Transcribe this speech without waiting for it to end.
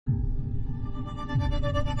You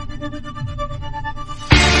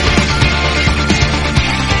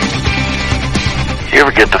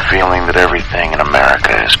ever get the feeling that everything in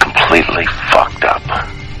America is completely fucked up?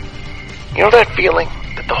 You know that feeling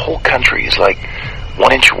that the whole country is like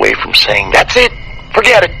 1 inch away from saying, that's it,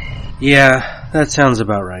 forget it? Yeah, that sounds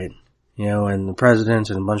about right. You know, and the president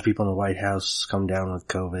and a bunch of people in the White House come down with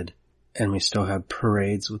COVID, and we still have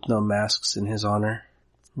parades with no masks in his honor.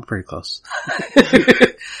 We're pretty close.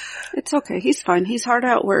 It's okay, he's fine. He's hard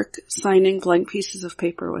at work signing blank pieces of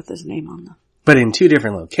paper with his name on them. But in 2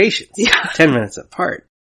 different locations, yeah. 10 minutes apart.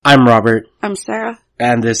 I'm Robert. I'm Sarah.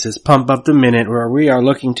 And this is Pump Up the Minute, where we are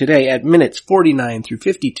looking today at minutes 49 through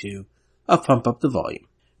 52 of Pump Up the Volume,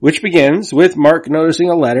 which begins with Mark noticing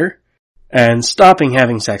a letter and stopping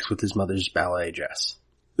having sex with his mother's ballet dress.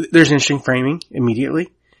 There's interesting framing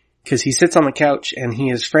immediately, because he sits on the couch and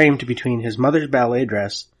he is framed between his mother's ballet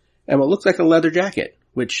dress and what looks like a leather jacket,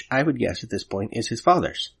 which I would guess at this point is his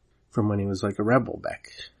father's, from when he was like a rebel back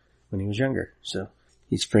when he was younger. So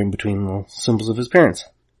he's framed between the symbols of his parents.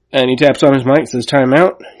 And he taps on his mic, says time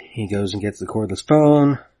out. He goes and gets the cordless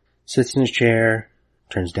phone, sits in his chair,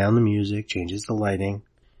 turns down the music, changes the lighting,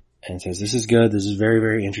 and says, this is good, this is very,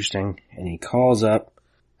 very interesting. And he calls up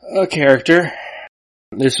a character.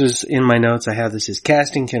 This was in my notes. I have this as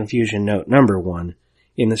casting confusion note number 1.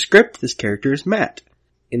 In the script, this character is Matt.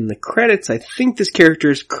 In the credits, I think this character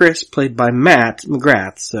is Chris, played by Matt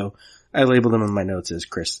McGrath, so I labeled him in my notes as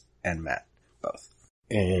Chris and Matt, both.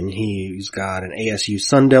 And he's got an ASU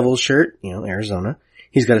Sun Devils shirt, you know, Arizona.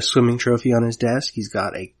 He's got a swimming trophy on his desk. He's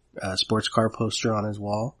got a sports car poster on his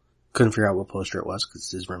wall. Couldn't figure out what poster it was because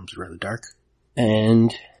his room's really dark.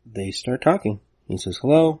 And they start talking. He says,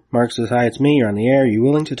 hello. Mark says, hi, it's me. You're on the air. Are you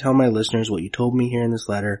willing to tell my listeners what you told me here in this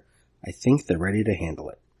letter? I think they're ready to handle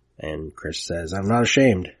it. And Chris says, I'm not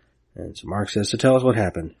ashamed. And so Mark says, so tell us what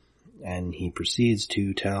happened. And he proceeds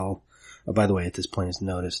to tell... Oh, by the way, at this point, it's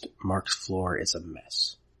noticed Mark's floor is a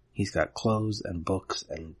mess. He's got clothes and books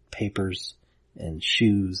and papers and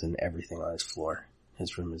shoes and everything on his floor.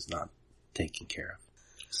 His room is not taken care of.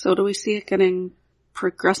 So do we see it getting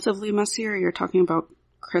progressively messier? You're talking about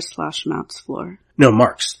Chris/Matt's floor. No,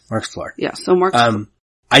 Mark's floor. Yeah, so Mark's...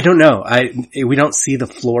 I don't know. We don't see the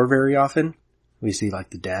floor very often. We see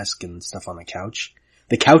like the desk and stuff on the couch.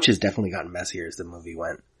 The couch has definitely gotten messier as the movie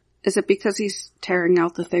went. Is it because he's tearing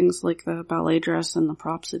out the things like the ballet dress and the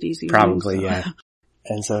props that he's using? Probably, yeah.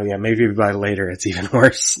 And so, yeah, maybe by later it's even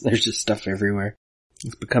worse. There's just stuff everywhere.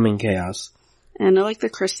 It's becoming chaos. And I like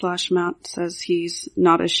that Chris/Matt says he's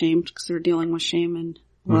not ashamed because they're dealing with shame in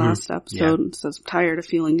the last episode. Yeah. It says, I'm tired of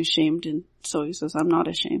feeling ashamed, and so he says, I'm not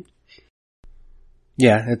ashamed.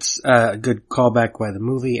 Yeah, it's a good callback by the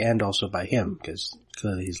movie and also by him, because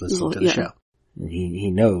clearly he's listening to the show. And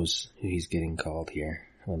he knows who he's getting called here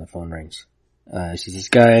when the phone rings. He says, this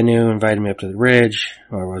guy I knew invited me up to the Ridge.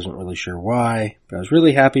 Well, I wasn't really sure why, but I was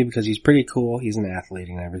really happy because he's pretty cool. He's an athlete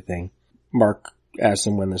and everything. Mark asks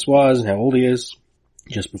him when this was and how old he is.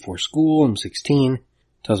 Just before school, I'm 16.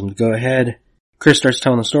 Tells him to go ahead. Chris starts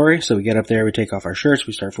telling the story, so we get up there, we take off our shirts,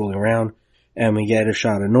 we start fooling around, and we get a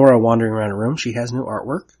shot of Nora wandering around her room. She has new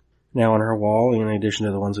artwork now on her wall, in addition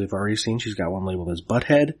to the ones we've already seen. She's got one labeled as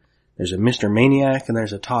Butthead. There's a Mr. Maniac, and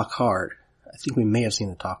there's a Talk Hard. I think we may have seen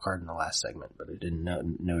the Talk Hard in the last segment, but I didn't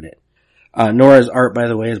note it. Nora's art, by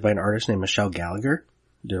the way, is by an artist named Michelle Gallagher,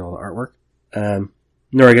 who did all the artwork.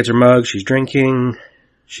 Nora gets her mug, she's drinking.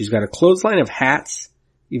 She's got a clothesline of hats,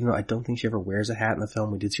 even though I don't think she ever wears a hat in the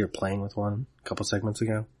film. We did see her playing with one a couple segments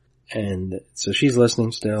ago. And so she's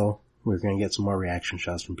listening still. We're going to get some more reaction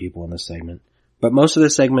shots from people in this segment. But most of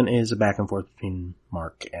this segment is a back and forth between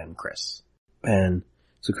Mark and Chris. And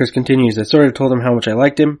so Chris continues, I sort of told him how much I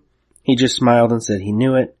liked him. He just smiled and said he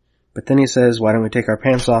knew it. But then he says, why don't we take our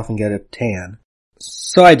pants off and get a tan?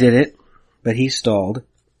 So I did it, but he stalled.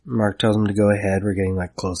 Mark tells him to go ahead. We're getting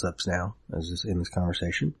like close-ups now in this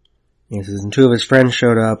conversation. He says, and 2 of his friends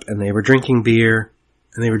showed up and they were drinking beer.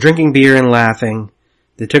 And laughing.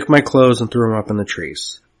 They took my clothes and threw them up in the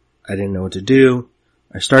trees. I didn't know what to do.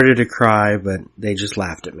 I started to cry, but they just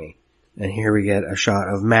laughed at me. And here we get a shot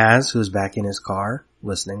of Maz, who's back in his car,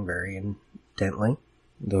 listening very intently.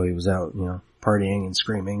 Though he was out, partying and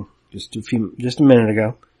screaming just a minute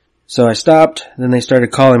ago. So I stopped, then they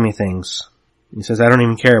started calling me things. He says, I don't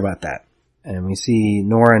even care about that. And we see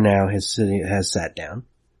Nora now has sat down.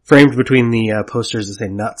 Framed between the posters that say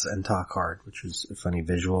nuts and Talk Hard, which was a funny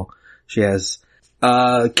visual. She has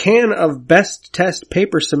a can of Best Test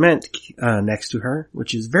Paper Cement next to her,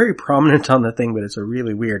 which is very prominent on the thing, but it's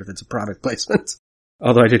really weird if it's a product placement.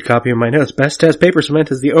 Although I did copy in my notes, Best Test Paper Cement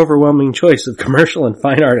is the overwhelming choice of commercial and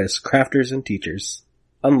fine artists, crafters, and teachers.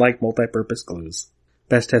 Unlike multi-purpose glues.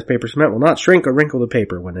 Best test paper cement will not shrink or wrinkle the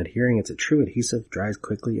paper. When adhering, it's a true adhesive, dries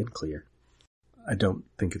quickly and clear. I don't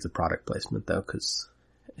think it's a product placement, though, because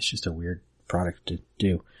it's just a weird product to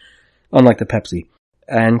do. Unlike the Pepsi.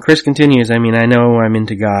 And Chris continues, I mean, I know I'm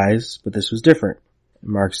into guys, but this was different.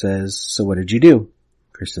 And Mark says, so what did you do?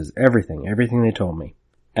 Chris says, everything they told me.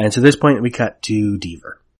 And to this point, we cut to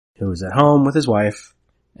Deaver, who is at home with his wife,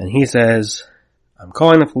 and he says, I'm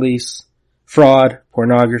calling the police, fraud,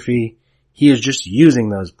 pornography. He is just using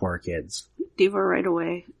those poor kids. Deaver right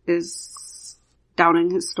away is doubting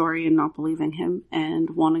his story and not believing him and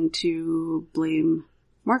wanting to blame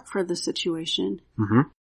Mark for the situation,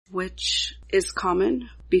 which is common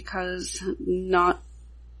because not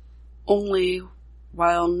only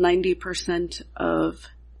while 90% of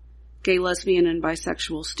gay, lesbian, and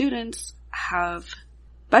bisexual students have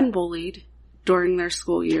been bullied during their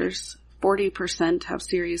school years, 40% have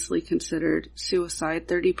seriously considered suicide,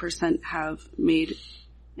 30% have made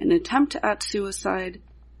an attempt at suicide,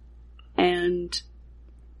 and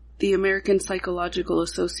the American Psychological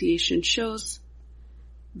Association shows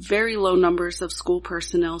very low numbers of school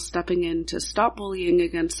personnel stepping in to stop bullying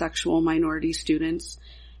against sexual minority students,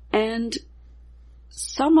 and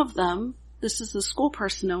some of them, this is the school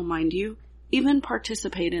personnel, mind you, even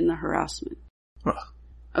participate in the harassment.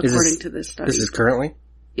 According to this study. This is currently?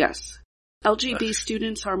 Yes. LGB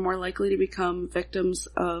students are more likely to become victims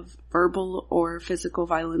of verbal or physical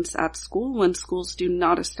violence at school when schools do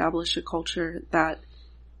not establish a culture that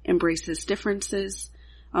embraces differences.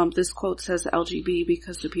 This quote says LGB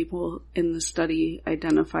because the people in the study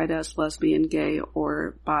identified as lesbian, gay,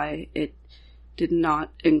 or bi. It did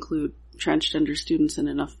not include transgender students in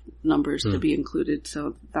enough numbers to be included,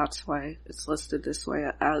 so that's why it's listed this way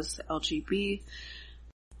as LGB.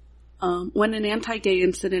 When an anti-gay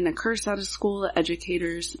incident occurs at a school,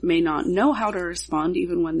 educators may not know how to respond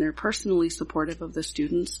even when they're personally supportive of the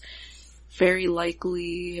students. Very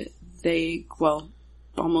likely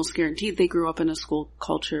almost guaranteed they grew up in a school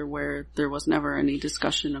culture where there was never any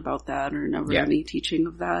discussion about that or never any teaching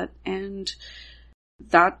of that, and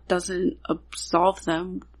that doesn't absolve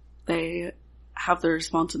them. They have the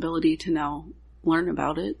responsibility to now learn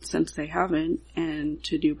about it since they haven't and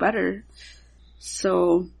to do better.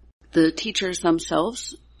 So the teachers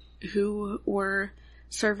themselves who were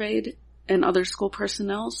surveyed and other school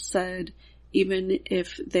personnel said even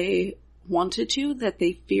if they wanted to, that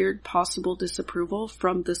they feared possible disapproval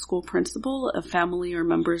from the school principal, a family, or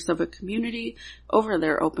members of a community over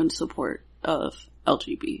their open support of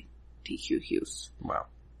LGBTQ youth. Wow.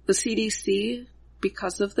 The CDC,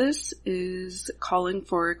 because of this, is calling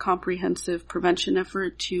for a comprehensive prevention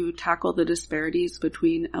effort to tackle the disparities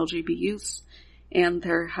between LGBT youths and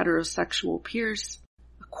their heterosexual peers.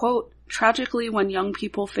 Quote, tragically, when young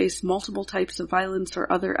people face multiple types of violence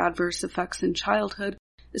or other adverse effects in childhood,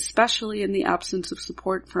 especially in the absence of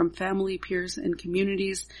support from family, peers, and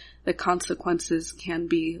communities, the consequences can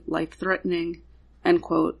be life-threatening. End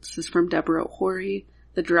quote. This is from Deborah Horry,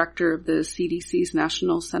 the director of the CDC's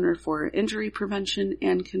National Center for Injury Prevention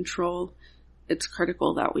and Control. It's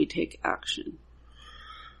critical that we take action.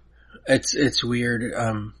 It's weird.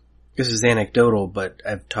 This is anecdotal, but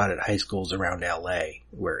I've taught at high schools around LA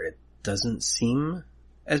where it doesn't seem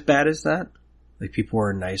as bad as that. Like, people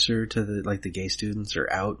are nicer to the gay students are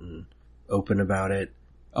out and open about it.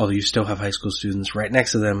 Although you still have high school students right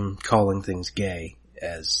next to them calling things gay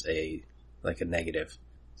as a negative.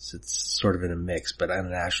 So it's sort of in a mix, but on a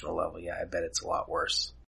national level, yeah, I bet it's a lot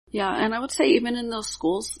worse. Yeah, and I would say even in those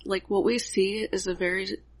schools, what we see is a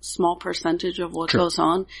very small percentage of what goes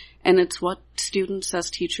on, and it's what students as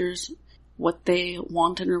teachers, what they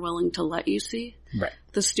want and are willing to let you see. Right.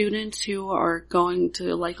 The students who are going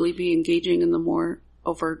to likely be engaging in the more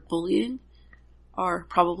overt bullying are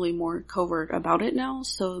probably more covert about it now,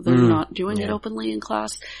 so they're not doing it openly in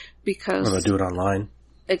class because... Or they'll do it online.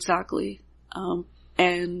 Exactly.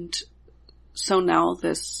 And so now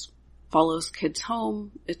this follows kids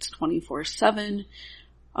home. It's 24/7.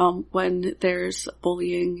 When there's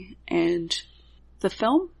bullying, and the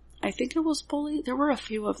film, I think it was Bully. There were a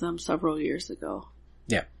few of them several years ago.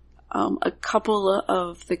 Yeah. A couple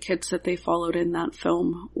of the kids that they followed in that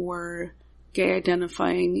film were gay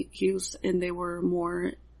identifying youth, and they were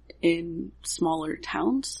more in smaller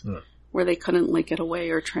towns where they couldn't get away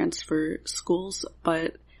or transfer schools.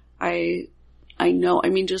 But I know,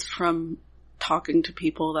 just from talking to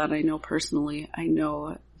people that I know personally, I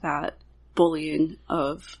know that bullying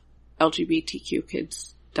of LGBTQ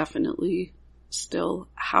kids definitely still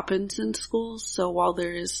happens in schools. So while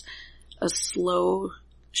there is a slow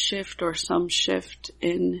shift or some shift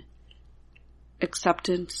in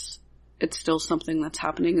acceptance it's still something that's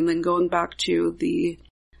happening. And then going back to the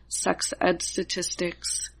sex ed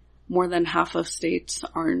statistics, more than half of states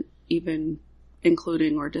aren't even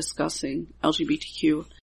including or discussing LGBTQ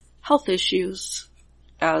health issues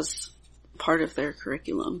as part of their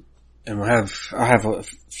curriculum. And I'll have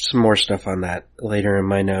some more stuff on that later in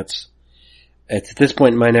my notes. It's at this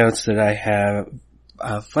point in my notes that I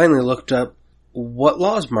have finally looked up what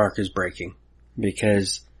laws Mark is breaking,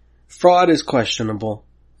 because fraud is questionable.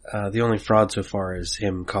 The only fraud so far is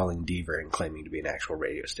him calling Deaver and claiming to be an actual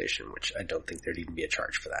radio station, which I don't think there'd even be a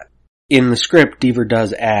charge for that. In the script, Deaver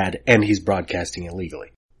does add, and he's broadcasting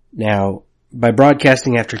illegally. Now, by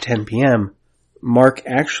broadcasting after 10 p.m., Mark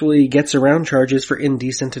actually gets around charges for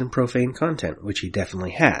indecent and profane content, which he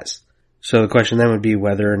definitely has. So the question then would be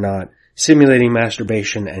whether or not simulating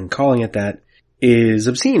masturbation and calling it that is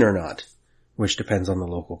obscene or not, which depends on the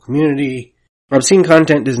local community. Obscene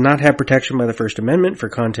content does not have protection by the First Amendment. For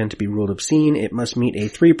content to be ruled obscene, it must meet a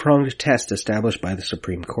three-pronged test established by the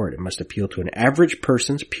Supreme Court. It must appeal to an average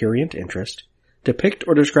person's prurient interest, depict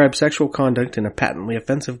or describe sexual conduct in a patently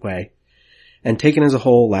offensive way, and taken as a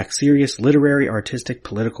whole lack serious literary, artistic,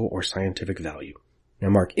 political, or scientific value. Now,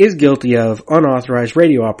 Mark is guilty of unauthorized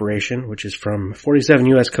radio operation, which is from 47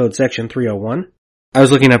 U.S. Code Section 301. I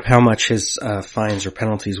was looking up how much his fines or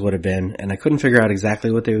penalties would have been, and I couldn't figure out exactly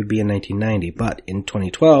what they would be in 1990, but in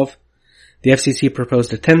 2012, the FCC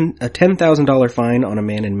proposed a $10,000 fine on a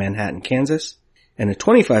man in Manhattan, Kansas, and a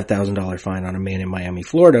 $25,000 fine on a man in Miami,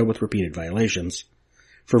 Florida, with repeated violations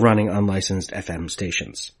for running unlicensed FM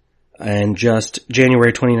stations. And just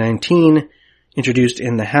January 2019, introduced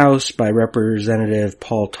in the House by Representative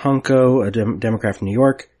Paul Tonko, a Democrat from New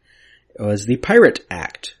York, was the Pirate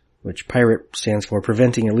Act, which PIRATE stands for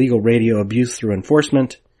Preventing Illegal Radio Abuse Through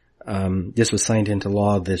Enforcement. This was signed into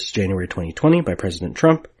law this January 2020 by President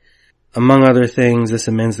Trump. Among other things, this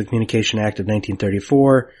amends the Communication Act of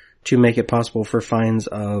 1934 to make it possible for fines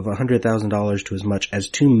of $100,000 to as much as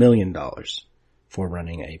 $2 million for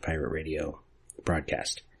running a pirate radio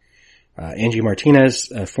broadcast. Angie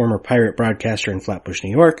Martinez, a former pirate broadcaster in Flatbush,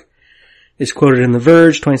 New York, is quoted in The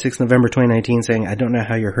Verge, 26 November 2019, saying, "I don't know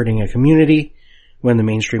how you're hurting a community when the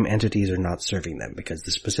mainstream entities are not serving them," because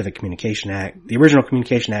the specific Communication Act, the original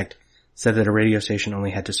Communication Act, said that a radio station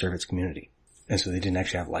only had to serve its community. And so they didn't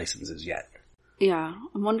actually have licenses yet. Yeah,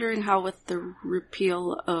 I'm wondering how with the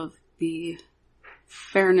repeal of the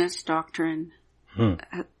fairness doctrine,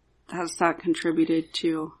 has that contributed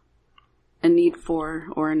to a need for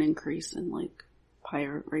or an increase in, like,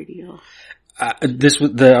 pirate radio?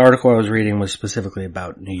 The article I was reading was specifically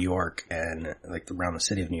about New York and, like, around the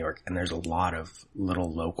city of New York, and there's a lot of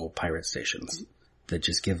little local pirate stations that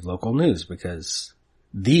just give local news because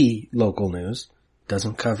the local news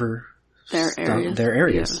doesn't cover their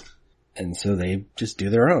areas. Yeah. And so they just do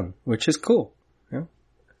their own, which is cool. Yeah.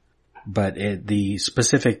 But the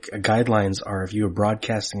specific guidelines are if you are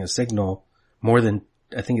broadcasting a signal more than,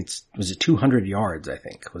 I think was it 200 yards, I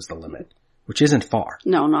think, was the limit. Which isn't far.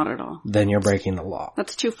 No, not at all. Then you're breaking the law.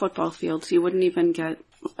 That's 2 football fields. You wouldn't even get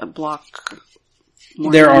a block.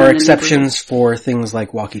 There are exceptions for things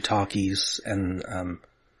like walkie-talkies and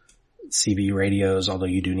CB radios, although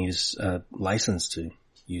you do need a license to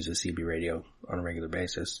use a CB radio on a regular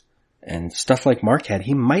basis. And stuff like Mark had,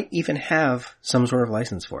 he might even have some sort of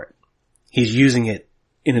license for it. He's using it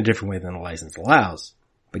in a different way than a license allows,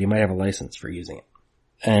 but he might have a license for using it.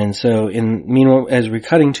 And so meanwhile, as we're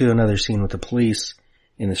cutting to another scene with the police,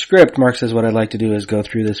 in the script, Mark says, "What I'd like to do is go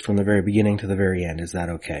through this from the very beginning to the very end. Is that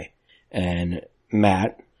okay?" And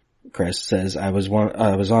Chris says, I was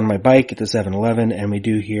on my bike at the 7-Eleven, and we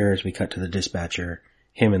do hear, as we cut to the dispatcher,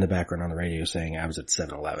 him in the background on the radio saying, "I was at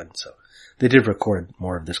 7-Eleven. So they did record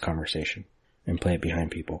more of this conversation and play it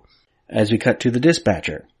behind people. As we cut to the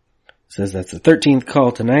dispatcher, it says that's the 13th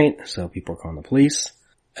call tonight, so people are calling the police.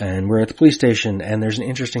 And we're at the police station, and there's an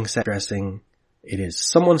interesting set dressing. It is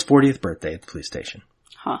someone's 40th birthday at the police station.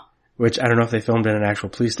 Huh. Which, I don't know if they filmed in an actual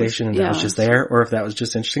police station and that was just there, or if that was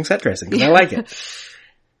just interesting set dressing, because I like it.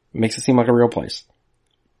 It makes it seem like a real place.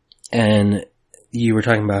 And you were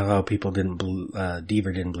talking about how people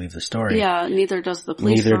Deaver didn't believe the story. Yeah, neither does the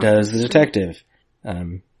police. Neither does the detective.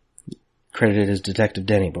 Credited as Detective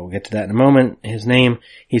Denny, but we'll get to that in a moment. His name,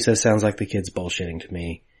 he says, sounds like the kid's bullshitting to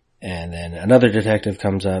me. And then another detective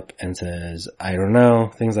comes up and says, "I don't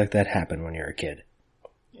know, things like that happen when you're a kid."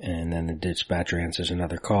 And then the dispatcher answers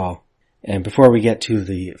another call. And before we get to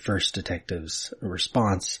the first detective's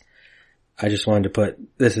response, I just wanted to put,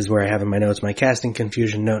 this is where I have in my notes, my casting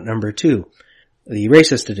confusion note number 2, the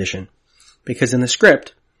racist edition. Because in the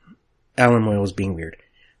script, Alan Moyle was being weird.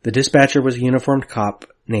 The dispatcher was a uniformed cop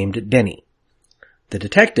named Denny. The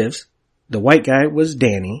detectives the white guy was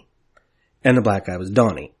Danny, and the black guy was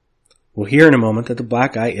Donnie. We'll hear in a moment that the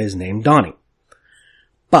black guy is named Donnie.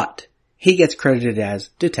 But he gets credited as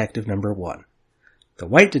Detective Number 1. The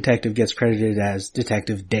white detective gets credited as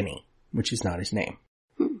Detective Denny, which is not his name.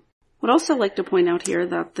 Would also like to point out here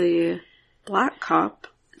that the black cop,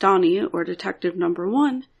 Donnie, or Detective Number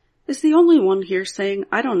 1, is the only one here saying,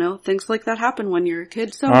 I don't know, things like that happen when you're a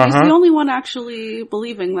kid. So he's the only one actually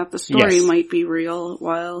believing that the story might be real,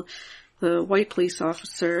 while the white police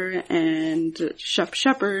officer and Chef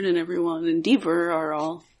Shepard and everyone and Deaver are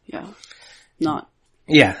all, not.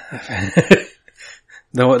 Yeah.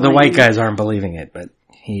 The white guys aren't believing it, but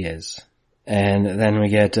he is. And then we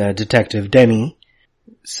get Detective Denny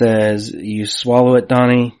says, you swallow it,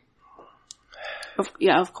 Donnie.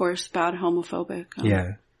 Of course, bad homophobic.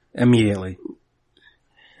 Yeah, immediately.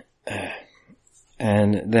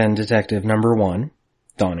 And then Detective Number 1,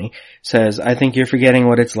 Donnie, says, I think you're forgetting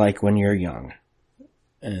what it's like when you're young.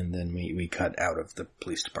 And then we cut out of the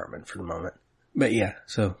police department for the moment. But yeah,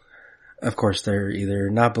 so, of course, they're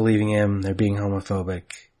either not believing him, they're being homophobic,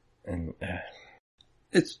 and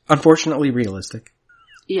it's unfortunately realistic.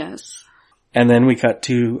 Yes. And then we cut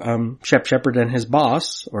to Shep Shepard and his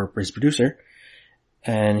boss, or his producer,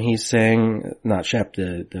 and he's saying, not Shep,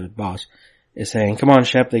 the boss, is saying, come on,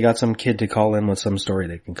 Shep, they got some kid to call in with some story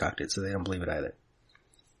they concocted, so they don't believe it either.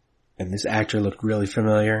 And this actor looked really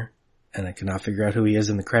familiar, and I could not figure out who he is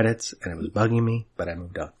in the credits, and it was bugging me, but I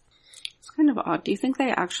moved on. It's kind of odd. Do you think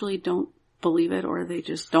they actually don't believe it, or they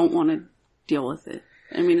just don't want to deal with it?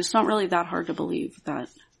 I mean, it's not really that hard to believe that.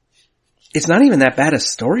 It's not even that bad a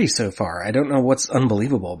story so far. I don't know what's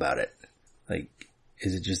unbelievable about it. Like,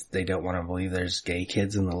 is it just they don't want to believe there's gay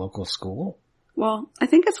kids in the local school? Well, I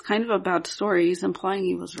think it's kind of a bad story. He's implying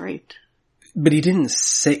he was raped. But he didn't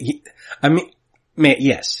say...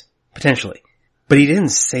 yes, potentially. But he didn't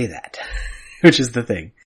say that, which is the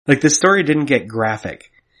thing. Like, the story didn't get graphic.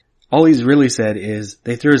 All he's really said is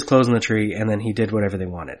they threw his clothes in the tree and then he did whatever they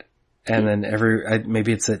wanted. And then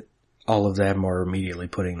maybe it's that all of them are immediately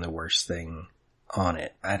putting the worst thing on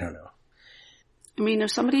it. I don't know. I mean, if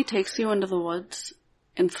somebody takes you into the woods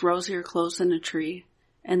and throws your clothes in a tree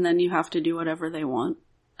and then you have to do whatever they want,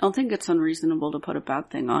 I don't think it's unreasonable to put a bad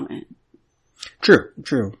thing on it. True.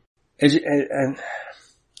 And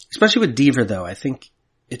especially with Deaver, though, I think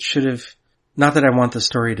it should have... Not that I want the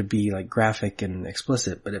story to be, like, graphic and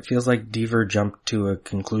explicit, but it feels like Deaver jumped to a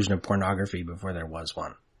conclusion of pornography before there was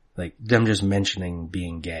one. Like, them just mentioning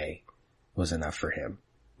being gay was enough for him.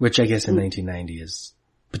 Which I guess in 1990 is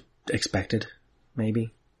expected,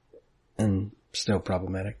 maybe. And still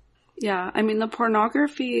problematic. Yeah, I mean, the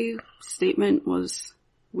pornography statement was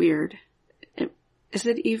weird.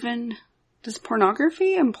 Does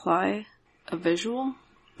pornography imply a visual?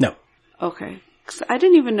 No. Okay. 'Cause I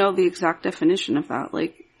didn't even know the exact definition of that.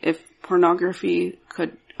 Like, if pornography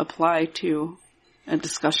could apply to a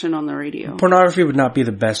discussion on the radio. Pornography would not be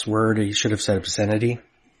the best word. He should have said obscenity,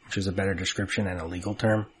 which is a better description and a legal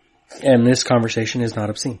term. And this conversation is not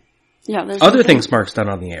obscene. Yeah, there's other things Mark's done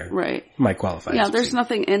on the air. Right. Might qualify. Yeah, as there's obscene.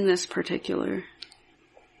 nothing in this particular.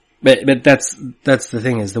 But that's the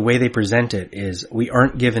thing, is the way they present it is we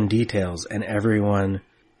aren't given details and everyone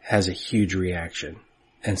has a huge reaction.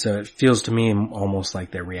 And so it feels to me almost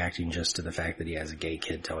like they're reacting just to the fact that he has a gay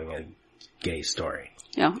kid telling a gay story.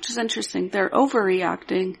 Yeah, which is interesting. They're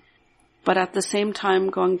overreacting, but at the same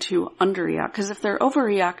time going to underreact. Because if they're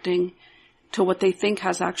overreacting to what they think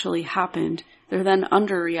has actually happened, they're then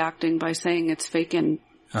underreacting by saying it's fake and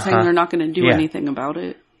saying they're not going to do anything about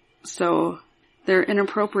it. So they're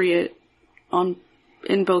inappropriate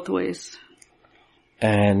in both ways.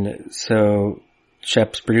 And so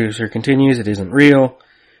Shep's producer continues, it isn't real.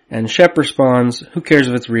 And Shep responds, who cares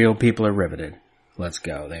if it's real? People are riveted. Let's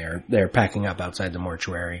go. They're packing up outside the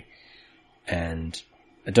mortuary. And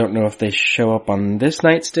I don't know if they show up on this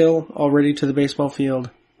night still already to the baseball field,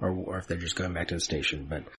 or if they're just going back to the station,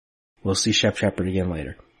 but we'll see Shep Shepard again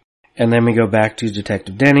later. And then we go back to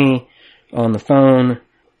Detective Denny on the phone,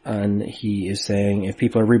 and he is saying, if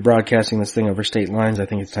people are rebroadcasting this thing over state lines, I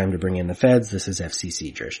think it's time to bring in the feds. This is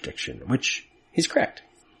FCC jurisdiction, which he's correct.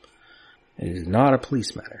 It is not a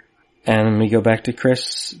police matter. And we go back to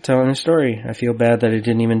Chris telling the story. I feel bad that I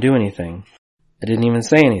didn't even do anything. I didn't even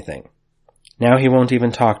say anything. Now he won't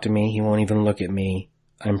even talk to me. He won't even look at me.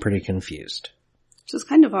 I'm pretty confused. Which is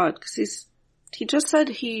kind of odd, because he just said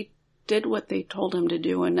he did what they told him to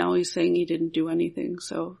do, and now he's saying he didn't do anything,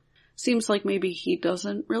 so seems like maybe he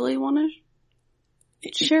doesn't really want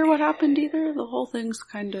to share what happened either. The whole thing's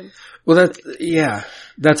kind of... Well,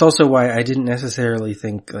 that's also why I didn't necessarily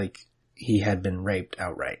think, like, he had been raped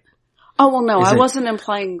outright. Oh, well, no, I wasn't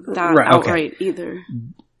implying that outright either.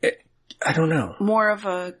 I don't know. More of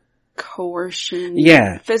a coercion,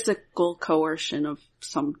 physical coercion of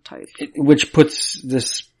some type. Which puts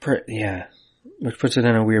it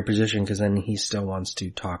in a weird position, because then he still wants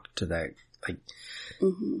to talk to that, like,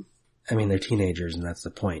 I mean, they're teenagers, and that's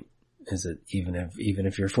the point, is that even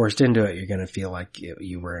if you're forced into it, you're gonna feel like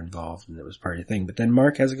you were involved and it was part of your thing. But then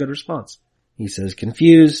Mark has a good response. He says,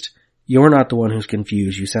 confused, you're not the one who's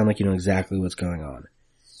confused, you sound like you know exactly what's going on.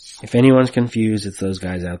 If anyone's confused, it's those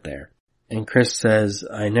guys out there. And Chris says,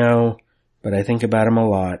 I know, but I think about him a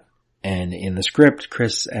lot. And in the script,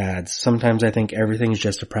 Chris adds, sometimes I think everything's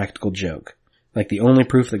just a practical joke. Like the only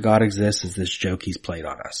proof that God exists is this joke he's played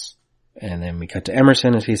on us. And then we cut to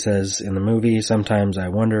Emerson as he says in the movie, sometimes I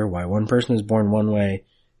wonder why one person is born one way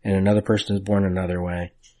and another person is born another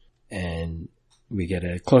way. And we get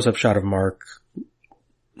a close-up shot of Mark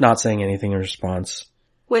not saying anything in response.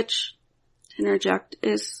 Which, to interject,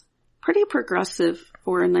 is pretty progressive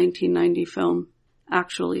for a 1990 film,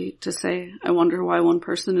 actually, to say, I wonder why one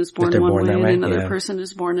person is born one way and another person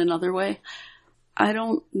is born another way. I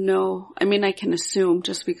don't know. I mean, I can assume,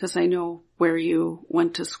 just because I know where you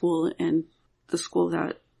went to school and the school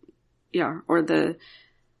that, or the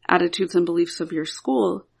attitudes and beliefs of your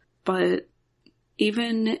school, but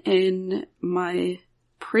even in my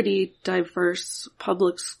pretty diverse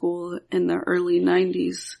public school in the early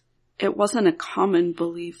 90s, it wasn't a common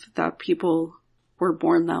belief that people were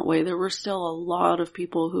born that way. There were still a lot of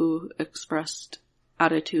people who expressed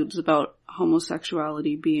attitudes about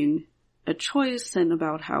homosexuality being a choice and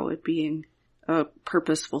about how it being a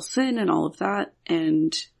purposeful sin and all of that.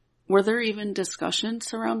 And were there even discussions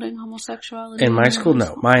surrounding homosexuality? In my school,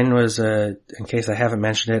 no. Mine was, in case I haven't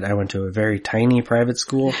mentioned it, I went to a very tiny private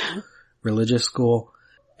school, religious school,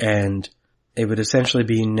 and it would essentially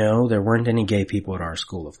be no, there weren't any gay people at our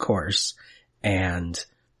school, of course, and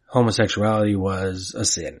homosexuality was a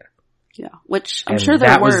sin. Yeah, which I'm sure there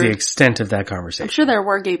were. That was the extent of that conversation. I'm sure there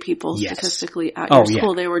were gay people statistically at your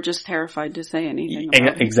school. They were just terrified to say anything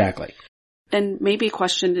about it. Exactly. And maybe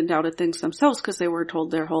questioned and doubted things themselves because they were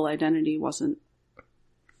told their whole identity wasn't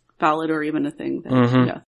valid or even a thing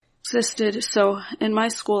that existed. So in my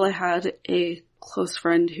school, I had a close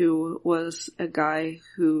friend who was a guy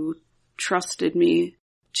who trusted me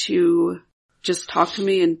to just talk to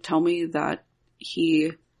me and tell me that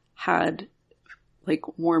he had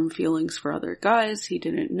like warm feelings for other guys. He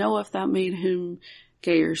didn't know if that made him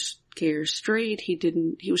gay or straight.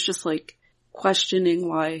 He was just like questioning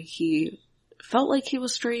why he felt like he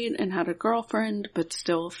was straight and had a girlfriend, but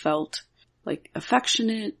still felt like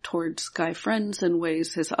affectionate towards guy friends in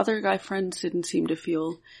ways his other guy friends didn't seem to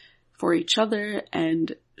feel for each other.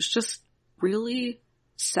 And it's just really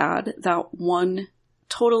sad that one,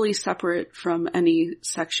 totally separate from any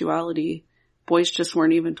sexuality, boys just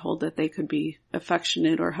weren't even told that they could be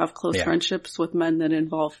affectionate or have close friendships with men that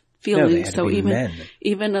involve feelings. So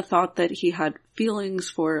even a thought that he had feelings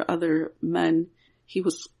for other men, he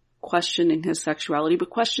was questioning his sexuality.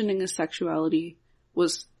 But questioning his sexuality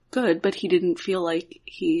was good, but he didn't feel like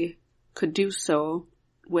he could do so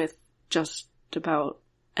with just about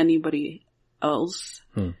anybody else.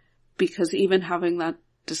 Because even having that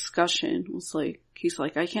discussion was like, he's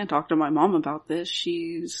like, I can't talk to my mom about this.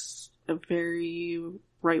 She's a very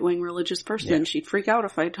right-wing religious person. Yeah. She'd freak out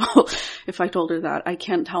if I told her that. I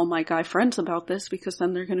can't tell my guy friends about this because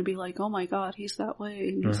then they're going to be like, oh my God, he's that way.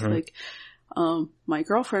 And he's like, my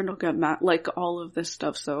girlfriend will get mad, like all of this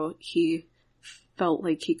stuff. So he felt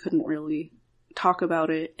like he couldn't really talk about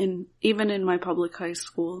it. And even in my public high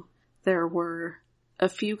school, there were a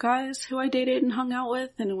few guys who I dated and hung out with,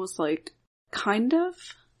 and it was like, kind of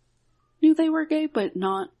knew they were gay, but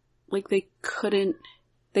not, like they couldn't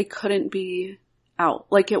be out.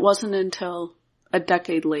 Like it wasn't until a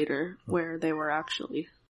decade later where they were actually.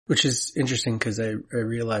 Which is interesting because I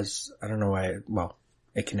realized, I don't know why,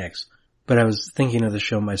 it connects. But I was thinking of the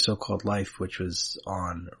show My So-Called Life, which was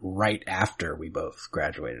on right after we both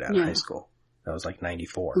graduated out of high school. That was like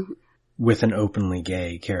 94. With an openly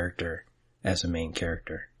gay character as a main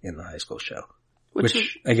character in the high school show.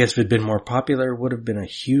 Which I guess if it had been more popular, would have been a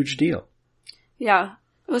huge deal. Yeah.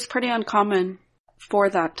 It was pretty uncommon for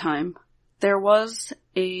that time. There was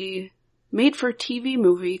a made-for-TV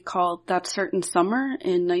movie called That Certain Summer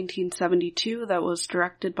in 1972 that was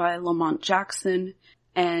directed by Lamont Jackson.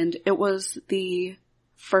 And it was the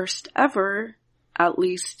first ever, at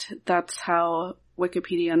least that's how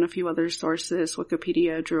Wikipedia and a few other sources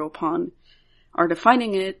Wikipedia drew upon, are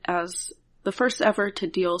defining it as the first ever to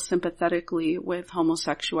deal sympathetically with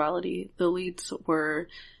homosexuality. The leads were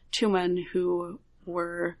two men who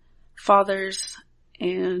were fathers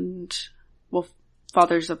and, well,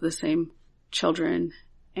 fathers of the same children.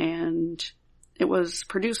 And it was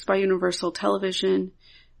produced by Universal Television.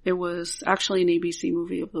 It was actually an ABC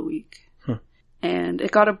Movie of the Week. And it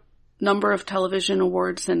got a number of television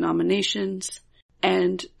awards and nominations.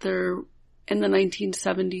 And there, in the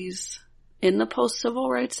 1970s, in the post-civil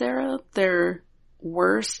rights era, there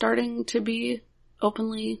were starting to be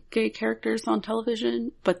openly gay characters on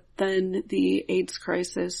television, but then the AIDS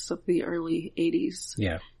crisis of the early 80s.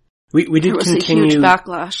 Yeah. We did continue, a huge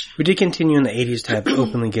backlash. We did continue in the 80s to have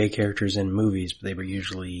openly gay characters in movies, but they were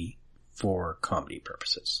usually for comedy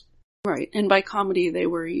purposes. Right. And by comedy, they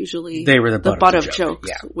were usually the butt of jokes,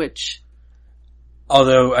 yeah. which...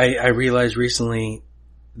 Although I realized recently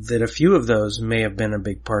that a few of those may have been a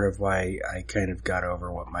big part of why I kind of got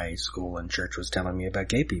over what my school and church was telling me about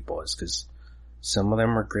gay people, is because some of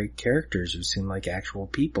them were great characters who seemed like actual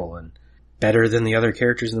people and better than the other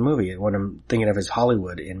characters in the movie. What I'm thinking of is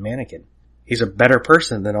Hollywood in Mannequin. He's a better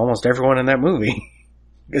person than almost everyone in that movie.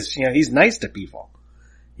 Because, he's nice to people.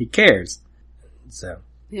 He cares. So.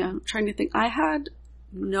 Yeah, I'm trying to think. I had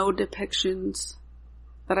no depictions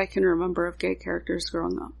that I can remember of gay characters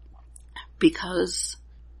growing up. Because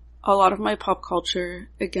a lot of my pop culture,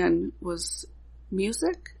 again, was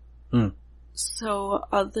music. So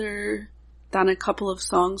other than a couple of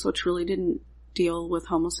songs which really didn't deal with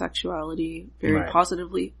homosexuality very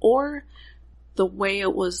positively, or the way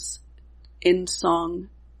it was in song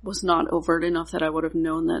was not overt enough that I would have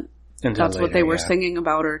known that that's what they were singing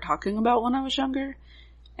about or talking about when I was younger.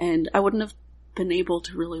 And I wouldn't have been able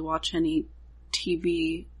to really watch any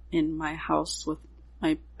TV in my house with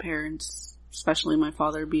my parents, especially my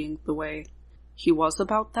father being the way he was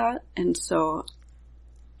about that. And so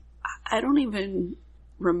I don't even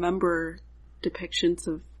remember depictions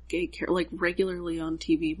of gay like regularly on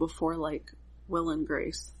TV before like Will and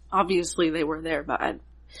Grace. Obviously they were there, but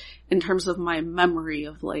in terms of my memory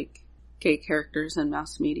of like gay characters in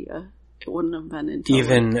mass media, it wouldn't have been until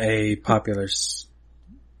even a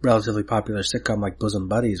relatively popular sitcom like Bosom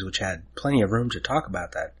Buddies, which had plenty of room to talk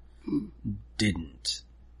about that, didn't.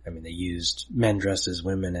 I mean, they used men dressed as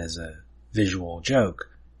women as a visual joke,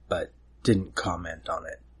 but didn't comment on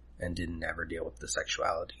it and didn't ever deal with the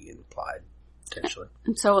sexuality implied, potentially.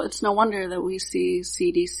 And so it's no wonder that we see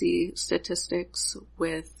CDC statistics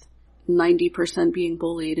with 90% being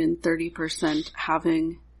bullied and 30%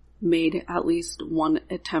 having made at least one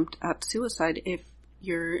attempt at suicide. If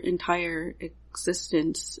your entire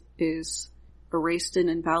existence is erased and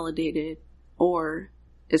invalidated or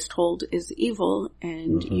is told is evil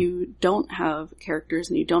and you don't have characters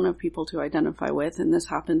and you don't have people to identify with, and this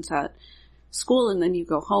happens at school and then you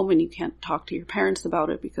go home and you can't talk to your parents about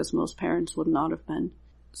it because most parents would not have been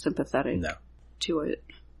sympathetic to it.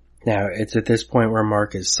 Now, it's at this point where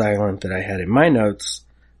Mark is silent that I had in my notes.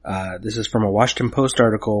 This is from a Washington Post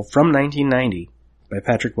article from 1990 by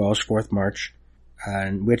Patrick Welsh, 4th March,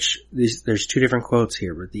 in which there's two different quotes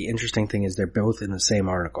here, but the interesting thing is they're both in the same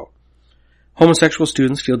article. Homosexual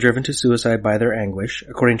students feel driven to suicide by their anguish.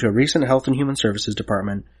 According to a recent Health and Human Services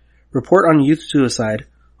Department report on youth suicide,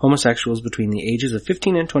 homosexuals between the ages of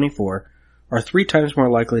 15 and 24 are 3 times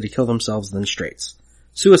more likely to kill themselves than straights.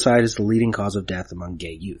 Suicide is the leading cause of death among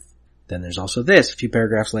gay youth. Then there's also this, a few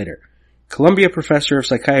paragraphs later. Columbia professor of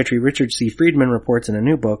psychiatry Richard C. Friedman reports in a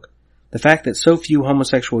new book, the fact that so few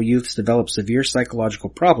homosexual youths develop severe psychological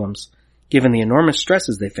problems, given the enormous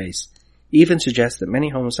stresses they face, even suggests that many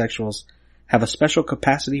homosexuals have a special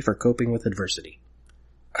capacity for coping with adversity.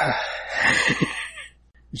 I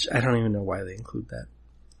don't even know why they include that.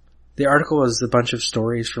 The article is a bunch of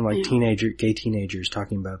stories from like gay teenagers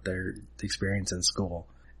talking about their experience in school.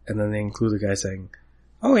 And then they include the guy saying,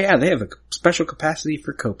 oh yeah, they have a special capacity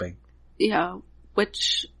for coping. Yeah,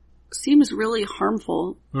 which seems really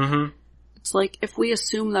harmful. Mm-hmm. It's like if we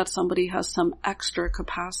assume that somebody has some extra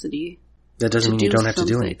capacity. That doesn't mean you don't have to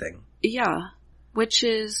do anything. Yeah, which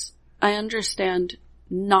is, I understand,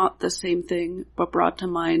 not the same thing, but brought to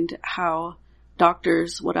mind how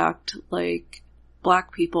doctors would act like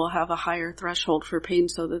black people have a higher threshold for pain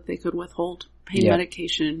so that they could withhold pain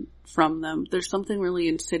medication from them. There's something really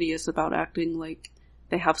insidious about acting like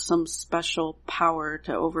they have some special power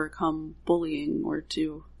to overcome bullying or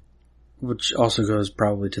to... Which also goes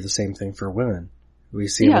probably to the same thing for women. We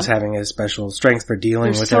see them as having a special strength for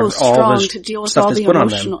dealing with all the stuff that's put on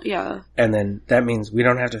them. Yeah. And then that means we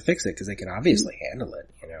don't have to fix it because they can obviously handle it,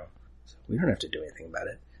 So we don't have to do anything about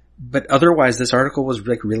it. But otherwise, this article was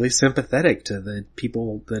like really sympathetic to the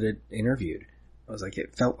people that it interviewed. I was like,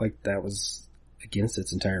 it felt like that was against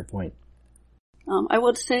its entire point. I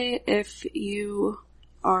would say if you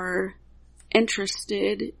are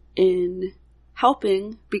interested in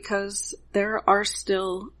helping, because there are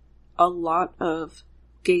still a lot of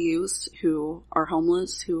gay youths who are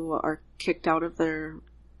homeless, who are kicked out of their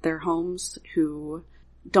homes, who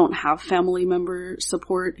don't have family member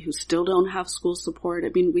support, who still don't have school support. I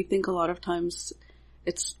mean, we think a lot of times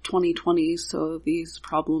it's 2020, so these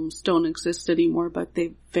problems don't exist anymore, but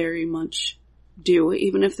they very much do.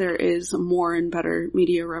 Even if there is more and better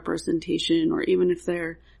media representation, or even if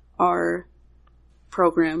there are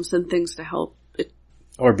programs and things to help,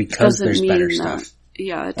 or because there's better stuff.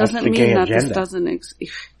 Yeah, it doesn't mean that this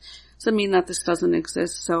doesn't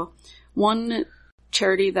exist. So one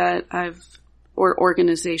charity that or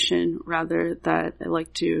organization rather, that I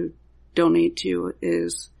like to donate to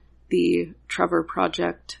is the Trevor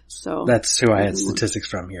Project. So that's who I had statistics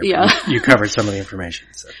from here. Yeah. You covered some of the information.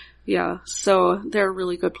 So. Yeah. So they're a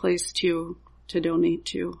really good place to donate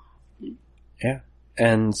to. Yeah.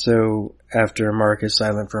 And so after Mark is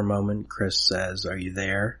silent for a moment, Chris says, "Are you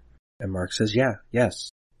there?" And Mark says,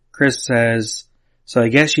 yes. Chris says, "So I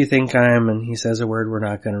guess you think I'm," and he says a word we're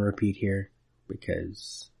not going to repeat here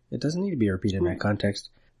because it doesn't need to be repeated in that context.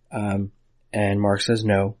 And Mark says,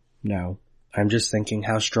 no, I'm just thinking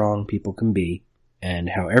how strong people can be and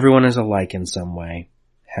how everyone is alike in some way.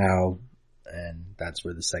 And that's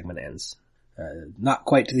where the segment ends. Not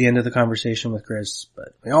quite to the end of the conversation with Chris,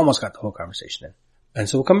 but we almost got the whole conversation in. And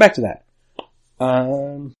so we'll come back to that.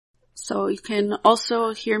 So you can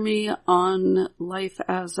also hear me on Life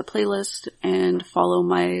as a Playlist and follow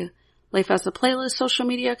my Life as a Playlist social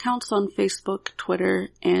media accounts on Facebook, Twitter,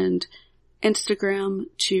 and Instagram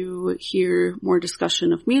to hear more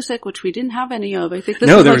discussion of music, which we didn't have any of. I think this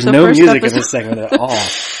is there was no music in this segment at all.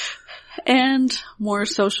 And more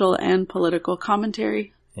social and political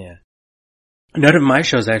commentary. Yeah. None of my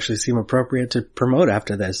shows actually seem appropriate to promote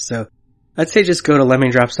after this, so I'd say just go to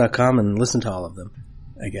lemmingdrops.com and listen to all of them,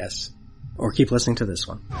 I guess. Or keep listening to this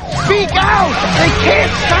one. Speak out! They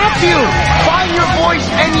can't stop you! Find your voice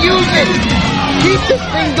and use it! Keep this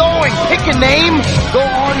thing going! Pick a name! Go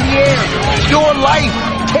on the air! It's your life!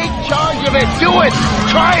 Take charge of it! Do it!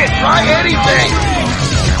 Try it! Try anything!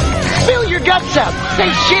 Spill your guts out! Say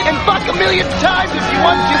shit and fuck a million times if you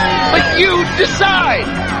want to, but you decide!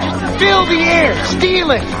 Just fill the air! Steal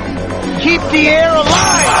it! Keep the air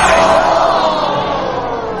alive!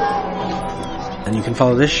 And you can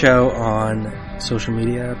follow this show on social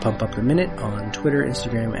media, Pump Up the Minute, on Twitter,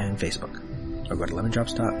 Instagram, and Facebook. Or go to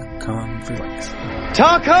lemmingdrops.com for links.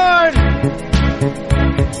 Talk hard!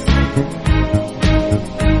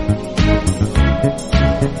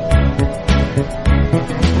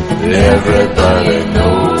 Everybody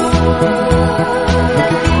knows.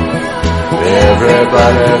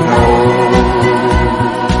 Everybody knows.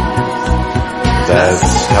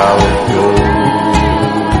 That's how it goes.